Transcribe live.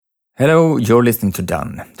Hello, you're listening to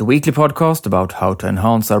Done, the weekly podcast about how to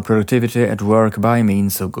enhance our productivity at work by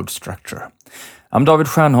means of good structure. I'm David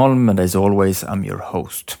Stjernholm, and as always, I'm your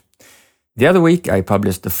host. The other week, I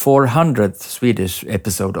published the 400th Swedish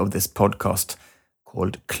episode of this podcast,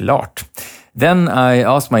 called Klart. Then I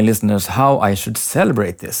asked my listeners how I should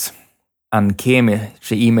celebrate this. And Kemi,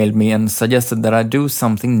 she emailed me and suggested that I do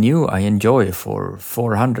something new I enjoy for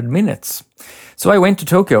 400 minutes. So I went to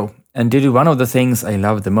Tokyo and did one of the things I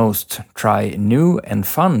love the most, try new and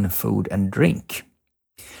fun food and drink.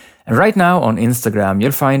 And right now on Instagram,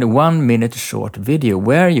 you'll find a 1-minute short video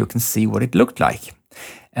where you can see what it looked like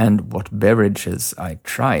and what beverages I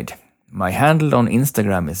tried. My handle on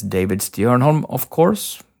Instagram is David Stjernholm, of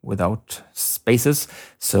course, without spaces,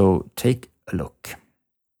 so take a look.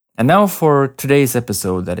 And now for today's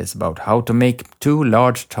episode that is about how to make 2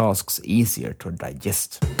 large tasks easier to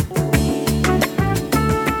digest.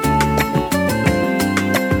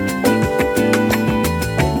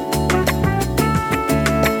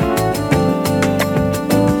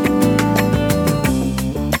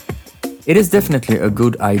 It is definitely a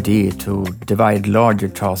good idea to divide larger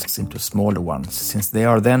tasks into smaller ones, since they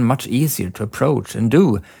are then much easier to approach and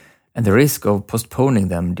do, and the risk of postponing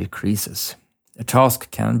them decreases. A task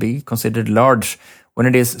can be considered large when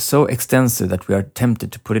it is so extensive that we are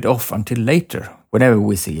tempted to put it off until later, whenever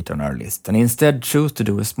we see it on our list, and instead choose to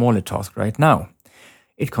do a smaller task right now.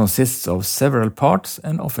 It consists of several parts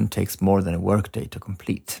and often takes more than a workday to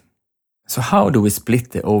complete. So how do we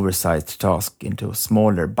split the oversized task into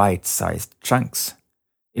smaller bite-sized chunks?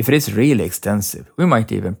 If it is really extensive, we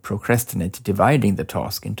might even procrastinate dividing the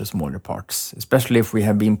task into smaller parts, especially if we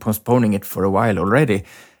have been postponing it for a while already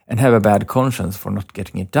and have a bad conscience for not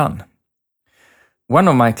getting it done. One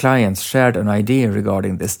of my clients shared an idea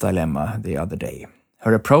regarding this dilemma the other day.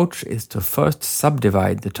 Her approach is to first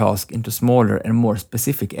subdivide the task into smaller and more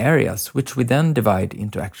specific areas, which we then divide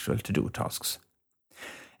into actual to-do tasks.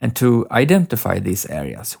 And to identify these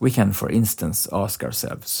areas, we can, for instance, ask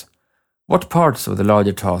ourselves, what parts of the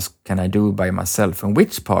larger task can I do by myself and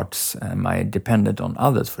which parts am I dependent on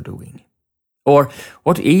others for doing? Or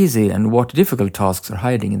what easy and what difficult tasks are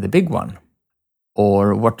hiding in the big one?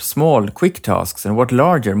 Or what small, quick tasks and what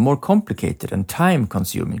larger, more complicated and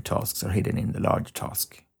time-consuming tasks are hidden in the large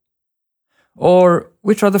task? Or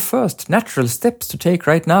which are the first natural steps to take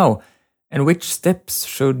right now and which steps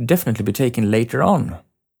should definitely be taken later on?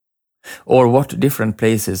 Or what different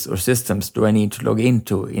places or systems do I need to log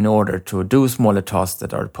into in order to do smaller tasks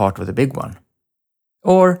that are part of the big one?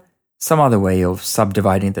 Or some other way of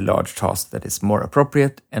subdividing the large task that is more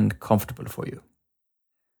appropriate and comfortable for you.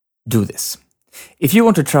 Do this. If you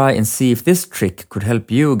want to try and see if this trick could help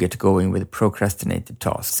you get going with procrastinated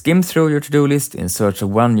tasks, skim through your to-do list in search of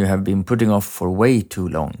one you have been putting off for way too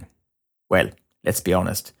long. Well, let's be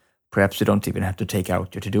honest. Perhaps you don't even have to take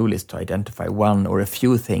out your to-do list to identify one or a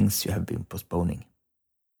few things you have been postponing.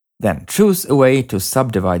 Then choose a way to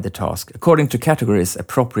subdivide the task according to categories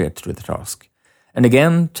appropriate to the task. And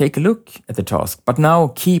again, take a look at the task, but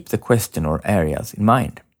now keep the question or areas in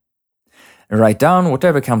mind. And write down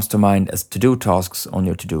whatever comes to mind as to-do tasks on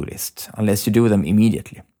your to-do list, unless you do them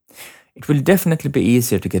immediately. It will definitely be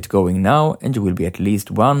easier to get going now, and you will be at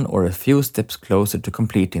least one or a few steps closer to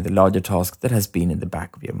completing the larger task that has been in the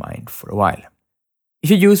back of your mind for a while.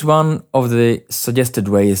 If you use one of the suggested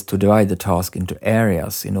ways to divide the task into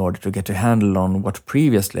areas in order to get a handle on what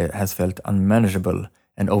previously has felt unmanageable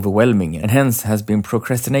and overwhelming and hence has been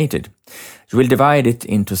procrastinated, you will divide it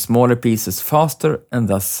into smaller pieces faster and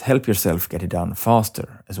thus help yourself get it done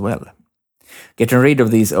faster as well. Getting rid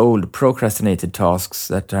of these old procrastinated tasks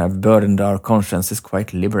that have burdened our conscience is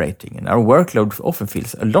quite liberating, and our workload often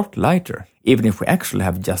feels a lot lighter, even if we actually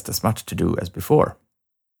have just as much to do as before.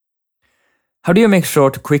 How do you make sure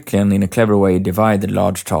to quickly and in a clever way divide the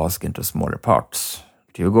large task into smaller parts?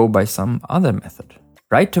 Do you go by some other method?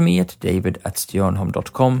 Write to me at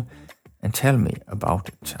david@stjernholm.com and tell me about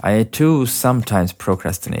it. I too sometimes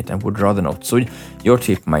procrastinate and would rather not, so your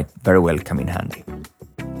tip might very well come in handy.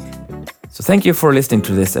 So thank you for listening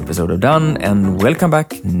to this episode of Done, and welcome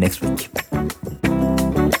back next week.